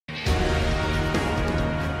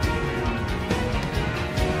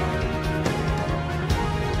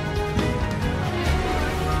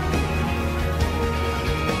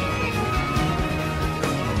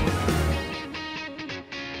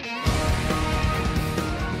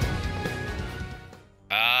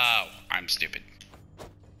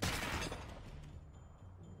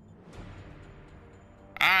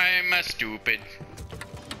stupid.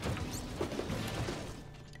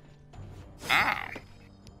 Oh.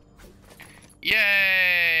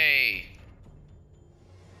 Yay!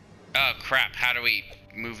 Oh crap, how do we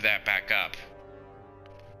move that back up?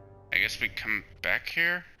 I guess we come back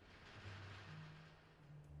here?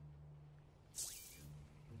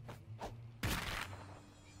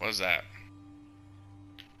 What was that?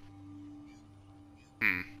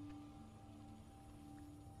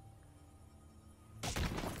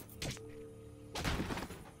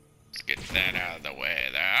 Let's get that out of the way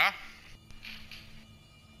there.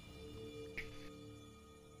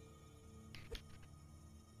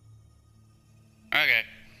 Okay.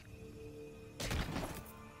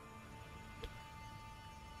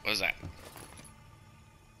 What was that?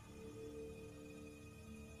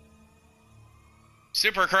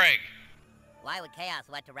 Super Craig! Why would Chaos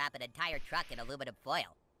want to wrap an entire truck in aluminum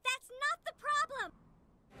foil? That's not the problem!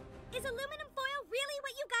 Is aluminum foil really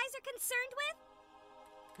what you guys are concerned with?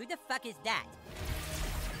 Who the fuck is that?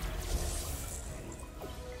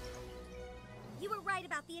 You were right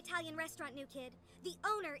about the Italian restaurant, new kid. The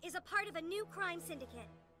owner is a part of a new crime syndicate.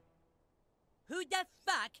 Who the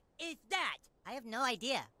fuck is that? I have no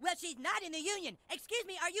idea. Well, she's not in the union. Excuse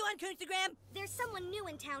me, are you on Coonstagram? There's someone new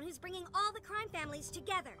in town who's bringing all the crime families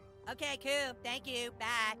together. Okay, cool. Thank you.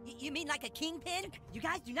 Bye. You mean like a kingpin? You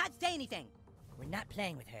guys do not say anything. We're not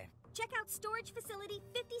playing with her. Check out storage facility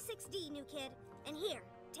 56D, new kid. And here,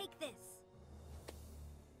 take this.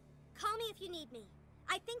 Call me if you need me.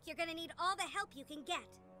 I think you're gonna need all the help you can get.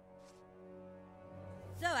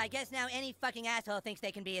 So I guess now any fucking asshole thinks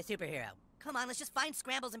they can be a superhero. Come on, let's just find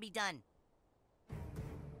scrambles and be done.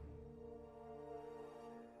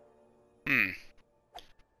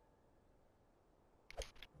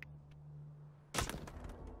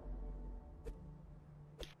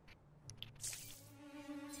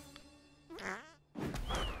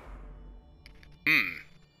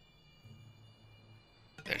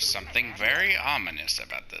 There's something very ominous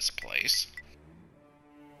about this place.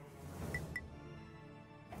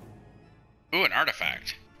 Ooh, an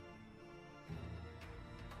artifact.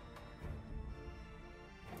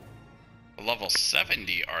 A level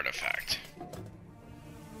 70 artifact.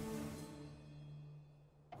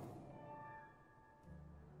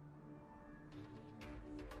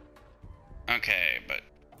 Okay, but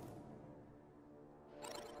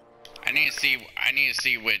I need to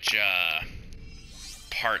see which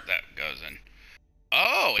part that goes in.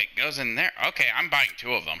 Oh, it goes in there. Okay, I'm buying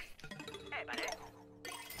 2 of them. Hey, buddy.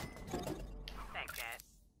 Thanks, Dad.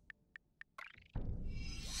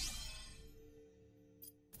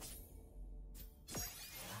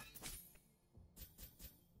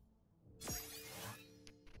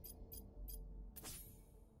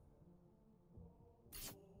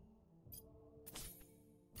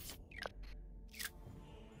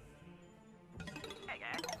 Hey,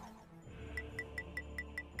 guys.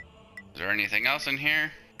 Is there anything else in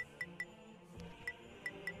here?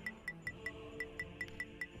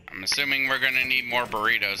 I'm assuming we're gonna need more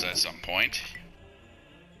burritos at some point.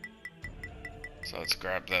 So let's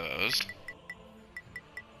grab those.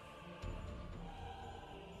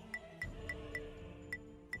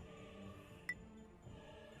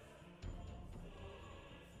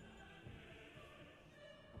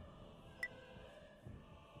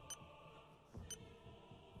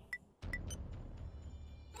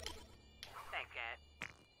 Thanks, Dad.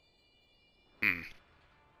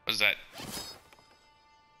 What was that?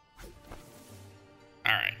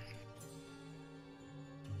 Alright.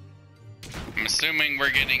 I'm assuming we're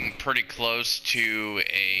getting pretty close to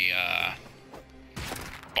a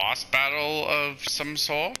boss battle of some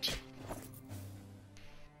sort.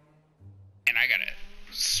 And I gotta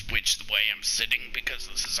switch the way I'm sitting because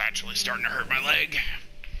this is actually starting to hurt my leg.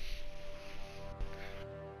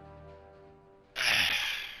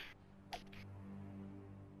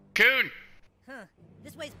 Coon! Huh.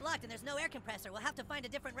 This way's blocked and there's no air compressor. We'll have to find a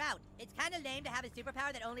different route. It's kind of lame to have a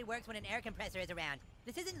superpower that only works when an air compressor is around.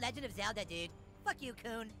 This isn't Legend of Zelda, dude. Fuck you,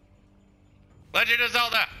 Coon. Legend of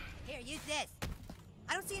Zelda! Here, use this.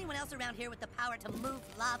 I don't see anyone else around here with the power to move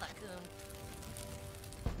lava,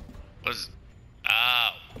 Coon. Oh.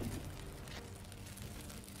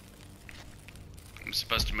 I'm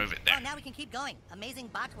supposed to move it there. Oh, now we can keep going. Amazing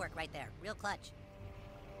box work right there. Real clutch.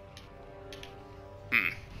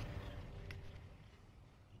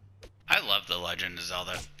 I love The Legend of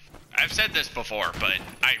Zelda. I've said this before, but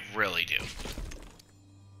I really do.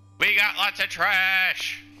 We got lots of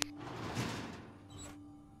trash!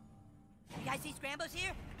 You guys see Scrambos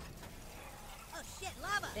here? Oh shit,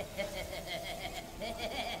 lava!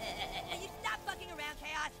 Hey, you stop fucking around,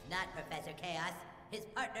 Chaos! Not Professor Chaos, his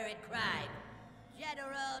partner in crime.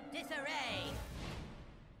 General disarray.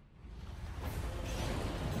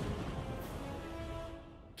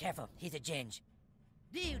 Careful, he's a ginge.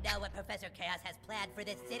 Do you know what Professor Chaos has planned for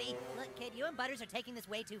this city? Look, kid, you and Butters are taking this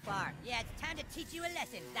way too far. Yeah, it's time to teach you a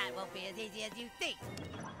lesson. That won't be as easy as you think.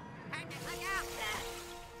 Time to hug out.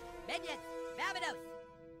 Minions, Vamonos.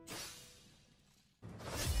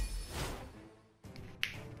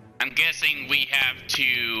 I'm guessing we have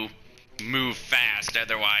to move fast,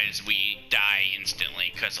 otherwise we die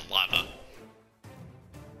instantly because of lava.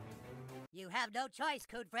 You have no choice,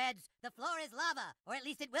 Coon Friends. The floor is lava, or at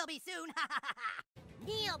least it will be soon.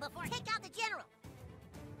 Kneel before take out the general.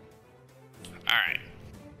 Alright.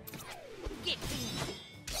 Get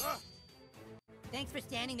Thanks for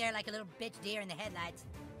standing there like a little bitch deer in the headlights.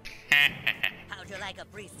 How'd you like a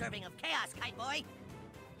free serving of chaos, Kite Boy?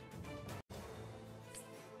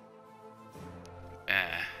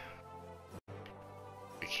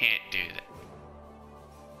 We can't do that.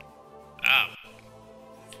 Oh.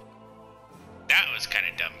 That was kind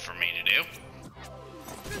of dumb for me to do.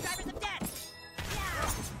 Screwdrivers of death!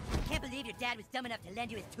 Yeah. Can't believe your dad was dumb enough to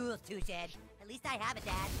lend you his tools, Two-Shed. At least I have a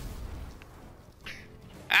dad.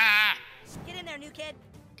 Ah! Get in there, new kid.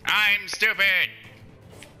 I'm stupid!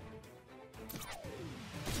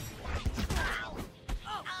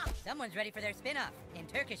 Someone's ready for their spin-off. In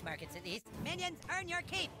Turkish markets, at least. Minions, earn your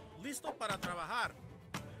keep. Listo para trabajar.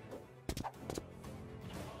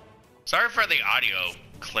 Sorry for the audio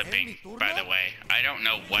clipping, by the way. I don't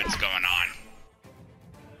know what's going on.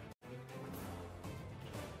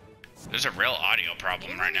 There's a real audio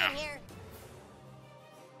problem right now. Here.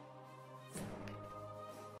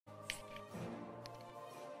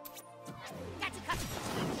 Got you covered.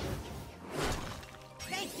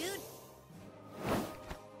 Thanks, dude.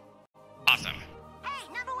 Awesome. Hey,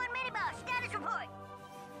 number one mini boss, status report.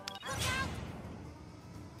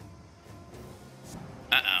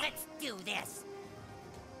 Uh-oh. Let's do this.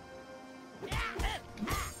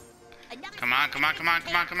 Another Come on, come on, come on,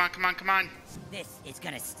 come on, come on, come on, come on. This is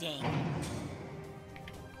gonna sting.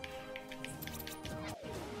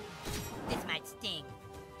 This might sting.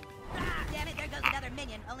 Damn it, there goes another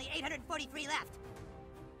minion. Only 843 left.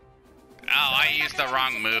 Oh, I used the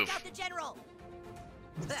wrong move. Take out the general.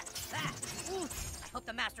 Ooh, I hope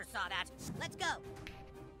the master saw that. Let's go.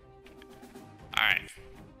 Alright.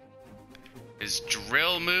 His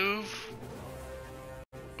drill move.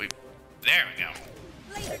 There we go.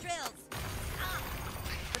 Laser drills.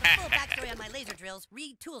 For the full backstory on my laser drills,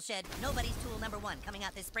 read Toolshed, Nobody's Tool #1, coming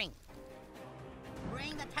out this spring.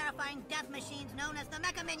 Bring the terrifying death machines known as the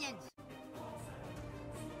Mecha Minions.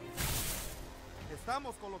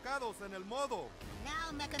 Estamos colocados en el modo.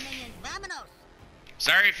 Now, Mecha Minions, vámonos.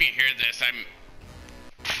 Sorry if you hear this. I'm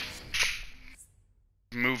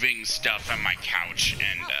moving stuff on my couch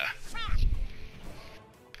and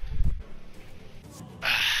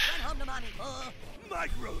Run home to mommy, bull.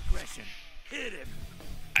 Microaggression. Hit him.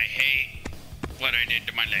 I hate what I did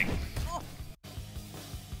to my leg. Oh.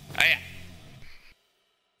 Oh yeah.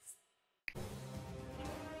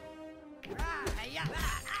 Yeah.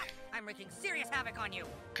 I'm wreaking serious havoc on you.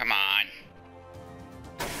 Come on.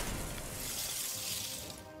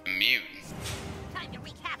 Immune. time to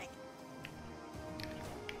wreak havoc.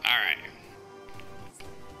 Alright.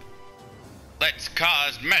 Let's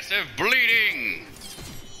cause massive bleeding!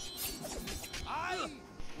 ¡Ay!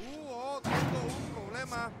 Tengo un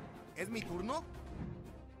problema. ¿Es mi turno?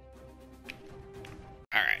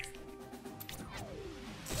 Alright.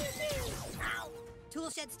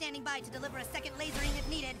 Toolshed standing by to deliver a second lasering if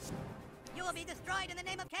needed. You will be destroyed in the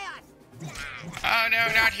name of chaos. Oh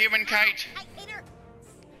no, not human kite! I hate her.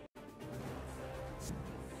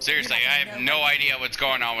 Seriously, I have no idea what's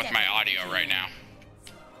going on with my audio right now.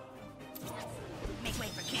 Make way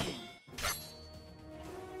for Coon.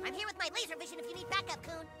 I'm here with my laser vision if you need backup,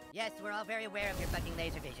 Coon. Yes, we're all very aware of your fucking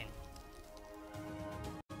laser vision.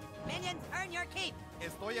 Minions, earn your keep.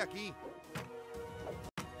 Estoy aquí.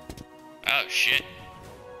 Oh shit.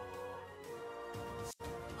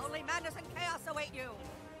 Only madness and chaos await you.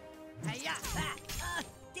 Hiya!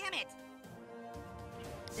 Damn it!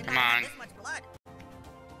 Didn't Come know I had on. this much blood.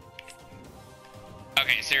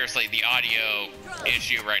 Okay, seriously, the audio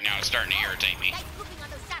issue right now is starting to irritate me. Nice pooping on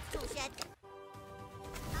those shots, Toolshed.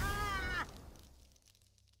 Ah!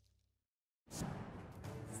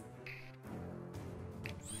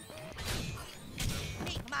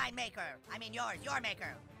 Meet my maker. I mean yours, your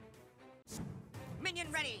maker.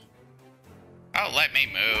 Minion ready. Oh, let me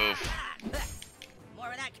move. More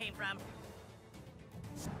where that came from.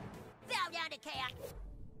 Bow down to chaos.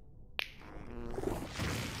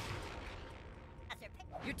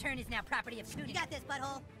 Your turn is now property of Coon. You got this,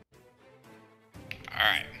 butthole.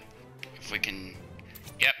 Alright. If we can...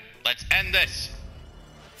 Yep, let's end this.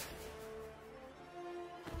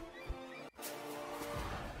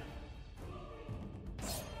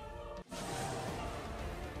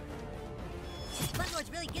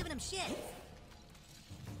 Buttlord's really giving him shit.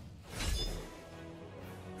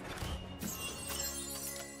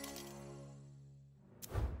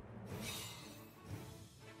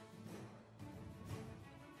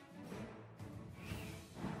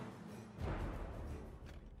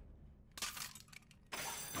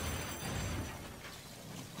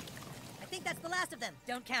 I think that's the last of them.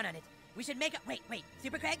 Don't count on it. We should make a... Wait.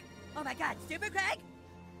 Super Craig? Oh my god, Super Craig?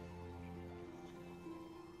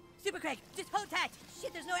 Super Craig, just hold tight.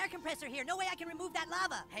 Shit, there's no air compressor here. No way I can remove that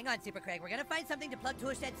lava. Hang on, Super Craig. We're gonna find something to plug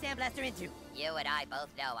Toolshed's sandblaster into. You and I both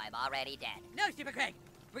know I'm already dead. No, Super Craig.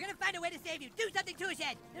 We're gonna find a way to save you. Do something,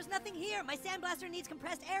 Toolshed. There's nothing here. My sandblaster needs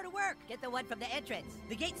compressed air to work. Get the one from the entrance.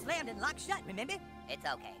 The gate slammed and locked shut, remember? It's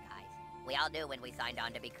okay, guys. We all knew when we signed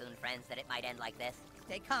on to be Coon friends that it might end like this.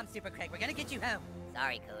 Stay calm, Super Craig. We're gonna get you home.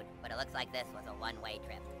 Sorry, Coon, but it looks like this was a one-way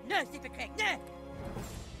trip. No, Super Craig, no!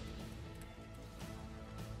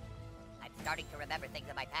 I'm starting to remember things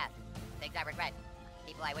of my past. Things I regret.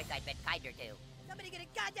 People I wish I'd been kinder to. Somebody get a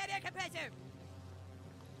goddamn air compressor!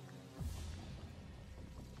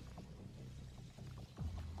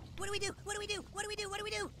 What do we do? What do we do? What do we do? What do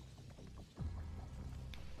we do?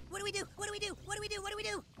 What do we do? What do we do? What do we do? What do we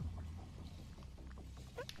do?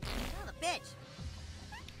 Son of a bitch!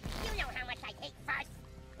 You know how much I hate fuss.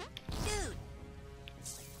 Dude!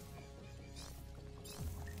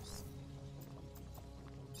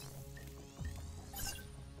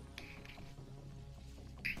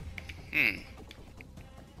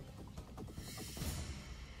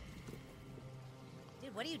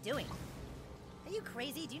 Dude, what are you doing? Are you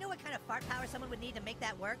crazy? Do you know what kind of fart power someone would need to make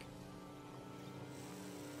that work?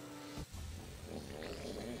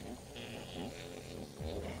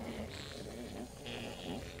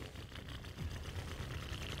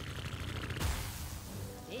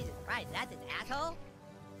 Jesus Christ, that's an asshole?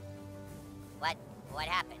 What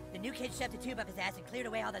happened? The new kid shoved a tube up his ass and cleared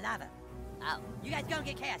away all the lava. Oh. You guys go and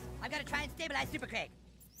get Chaos. I've got to try and stabilize Super Craig.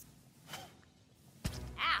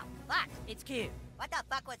 Ow! Fuck! It's Q. What the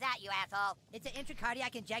fuck was that, you asshole? It's an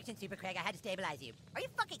intracardiac injection, Super Craig. I had to stabilize you. Are you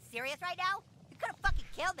fucking serious right now? You could've fucking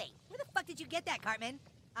killed me. Where the fuck did you get that, Cartman?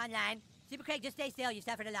 Online. Super Craig, just stay still. You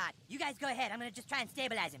suffered a lot. You guys go ahead. I'm gonna just try and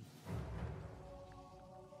stabilize him.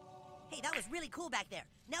 Hey, that was really cool back there.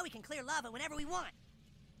 Now we can clear lava whenever we want.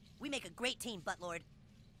 We make a great team, Buttlord.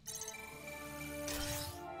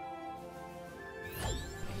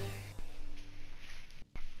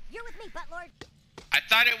 You're with me, Buttlord. I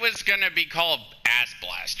thought it was gonna be called Ass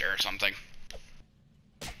Blaster or something.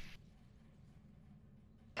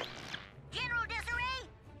 General Disarray?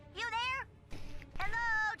 You there?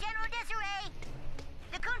 Hello, General Disarray.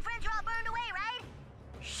 The Coon friends are all burned away, right?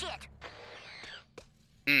 Shit.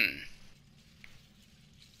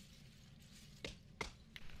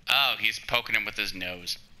 Oh, he's poking him with his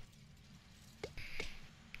nose.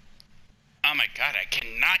 Oh my god, I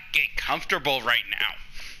cannot get comfortable right now.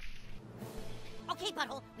 Okay,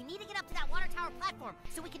 Butthole, we need to get up to that water tower platform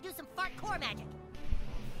so we can do some fart core magic.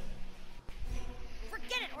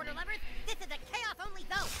 Forget it, Order Lovers. This is a chaos-only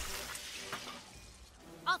zone.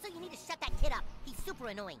 Also, you need to shut that kid up. He's super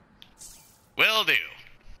annoying. Will do.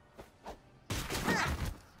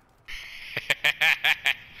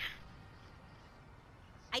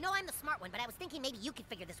 I know I'm the smart one, but I was thinking maybe you could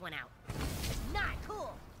figure this one out. Not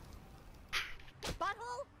cool.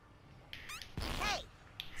 Butthole? Hey!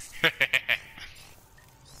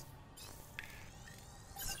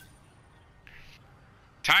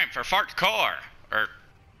 Time for fart core, or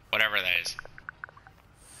whatever that is.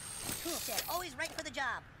 Cool said, always right for the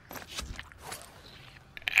job.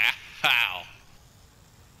 Ow.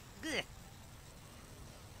 Ugh.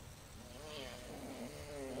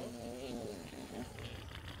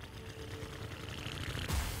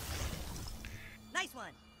 Nice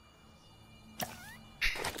one.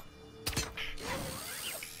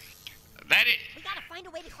 That it. We gotta find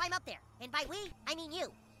a way to climb up there. And by we, I mean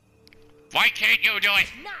you. Why can't you do it?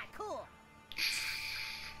 Not cool.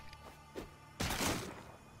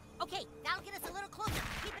 Okay, that'll get us a little closer.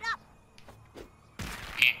 Keep it up.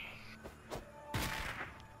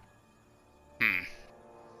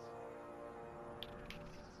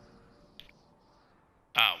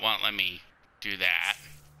 Oh, won't let me do that.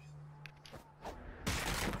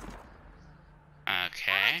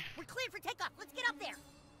 Okay. All right, we're cleared for takeoff. Let's get up there.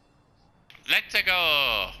 Let's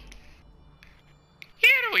go.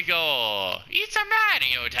 Here we go. It's a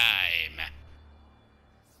Mario time.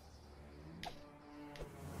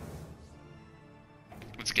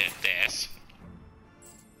 Let's get this.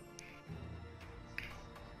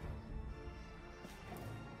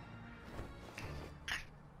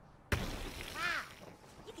 Ah,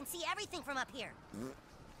 you can see everything from up here.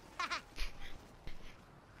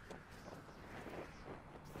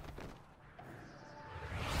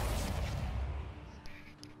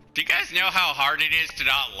 Do you guys know how hard it is to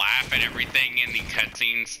not laugh at everything in the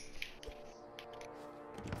cutscenes?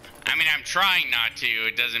 I mean, I'm trying not to.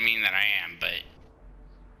 It doesn't mean that I am, but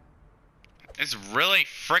it's really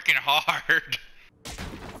freaking hard.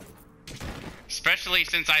 Especially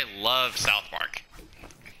since I love South Park.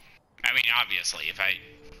 I mean, obviously,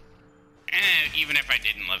 even if I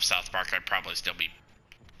didn't love South Park, I'd probably still be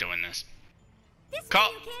doing this. This Call,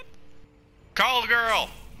 way, new kid. call the girl.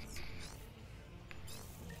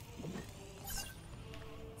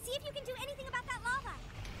 See if you can do anything about that lava.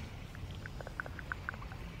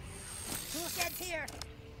 Cool kids here.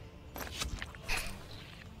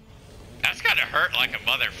 That's gotta hurt like a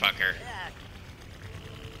motherfucker. Yeah.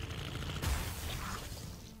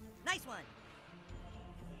 Nice one.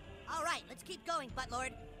 All right, let's keep going,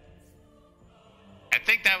 Buttlord. I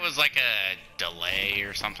think that was like a delay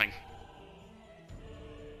or something.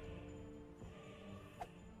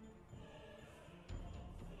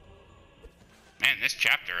 Man, this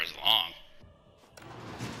chapter is long.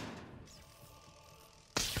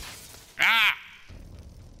 Ah!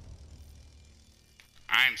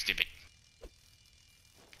 I'm stupid.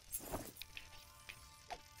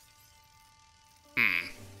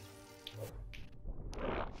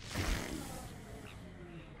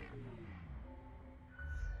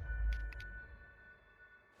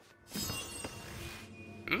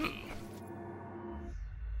 Ooh.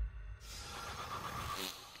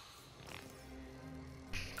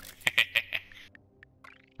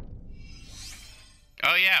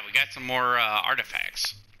 Oh yeah, we got some more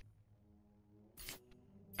artifacts.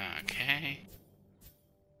 Okay.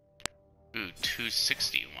 Ooh,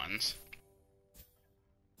 260 ones.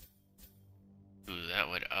 Ooh, that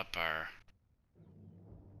would up our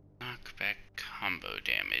knockback combo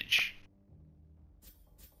damage.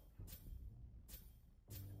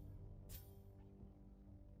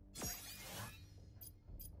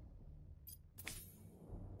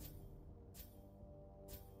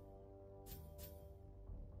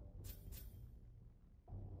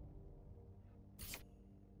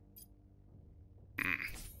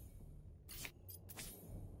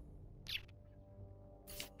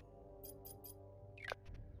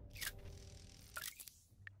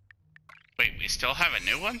 Wait, we still have a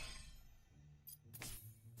new one?